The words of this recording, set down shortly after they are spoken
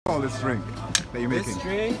call this drink that you're making? This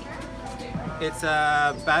drink, it's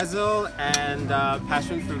basil and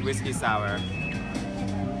passion fruit whiskey sour.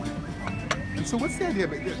 So what's the idea?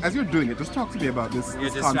 As you're doing it, just talk to me about this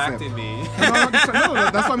You're concept. distracting me. No,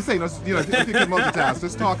 that's what I'm saying. You know, if you can multitask,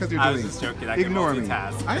 just talk as you're doing. I was just joking. I Ignore can me.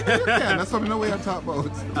 multitask. I know you can. That's what no way I talk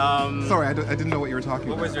about. Sorry, I didn't know what you were talking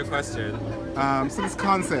about. What was your question? So this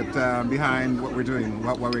concept behind what we're doing,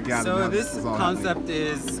 what we're gathering. So this concept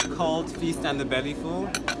is called Feast and the Bellyful,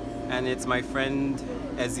 and it's my friend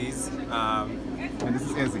Ezzy's. And this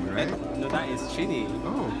is Ezzy, right? No, that is Chini.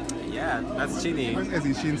 Oh. Yeah, that's Chini. Where's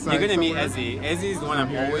Ezzy? She inside You're gonna meet somewhere? Ezzy. Ezzy is the one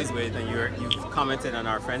I'm always with, and you've commented on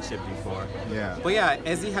our friendship before. Yeah. But yeah,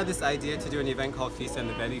 Ezzy had this idea to do an event called Feast and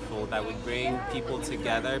the Bellyful that would bring people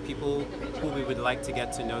together, people who we would like to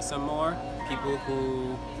get to know some more, people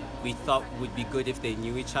who we thought would be good if they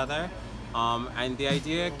knew each other. And the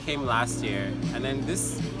idea came last year, and then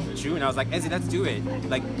this June I was like, Ezzy, let's do it.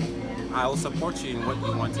 Like, I'll support you in what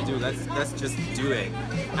you want to do. Let's just do it.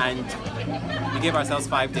 And we gave ourselves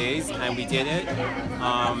 5 days, and we did it.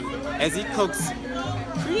 Ezzy cooks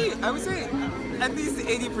I would say, at least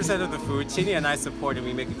 80% of the food. Chini and I support, and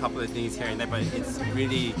we make a couple of things here and there, but it's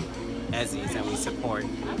really Ezzy's, and we support.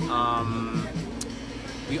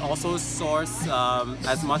 We also source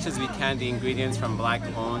as much as we can the ingredients from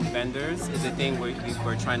Black-owned vendors. Is a thing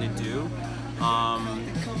we're trying to do.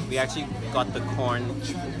 We actually got the corn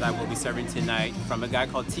that we'll be serving tonight from a guy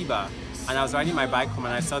called Tiba. And I was riding my bike home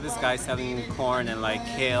and I saw this guy selling corn and like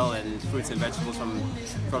kale and fruits and vegetables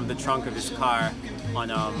from the trunk of his car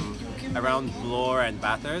on around Bloor and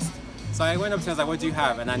Bathurst. So I went up to him and I was like, what do you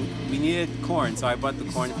have? And we needed corn, so I bought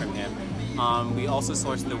the corn from him. We also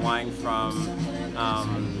sourced the wine from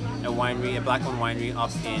a winery, a black-owned winery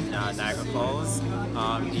up in Niagara Falls,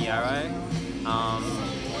 Niara.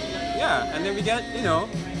 Yeah, and then we get, you know,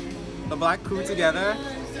 the black crew together,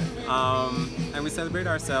 and we celebrate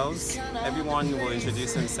ourselves. Everyone will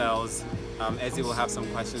introduce themselves. Ezzy will have some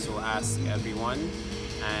questions we'll ask everyone,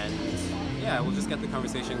 and yeah, we'll just get the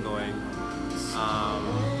conversation going.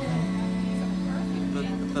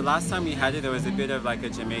 The last time we had it, there was a bit of like a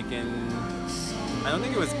Jamaican. I don't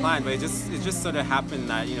think it was planned, but it just sort of happened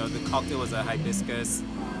that, you know, the cocktail was a hibiscus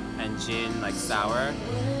and gin, like sour,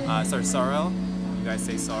 sorrel. You guys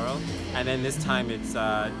say sorrel, and then this time it's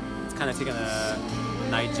kind of taken a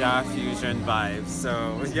Niger fusion vibe.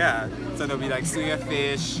 So yeah, so there'll be like suya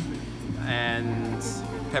fish and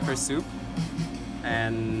pepper soup,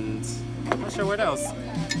 and I'm not sure what else.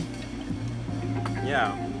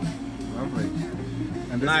 Yeah. Lovely.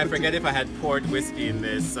 And now I forget if I had poured whiskey in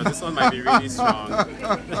this, so this one might be really strong.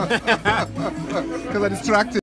 Because I distracted.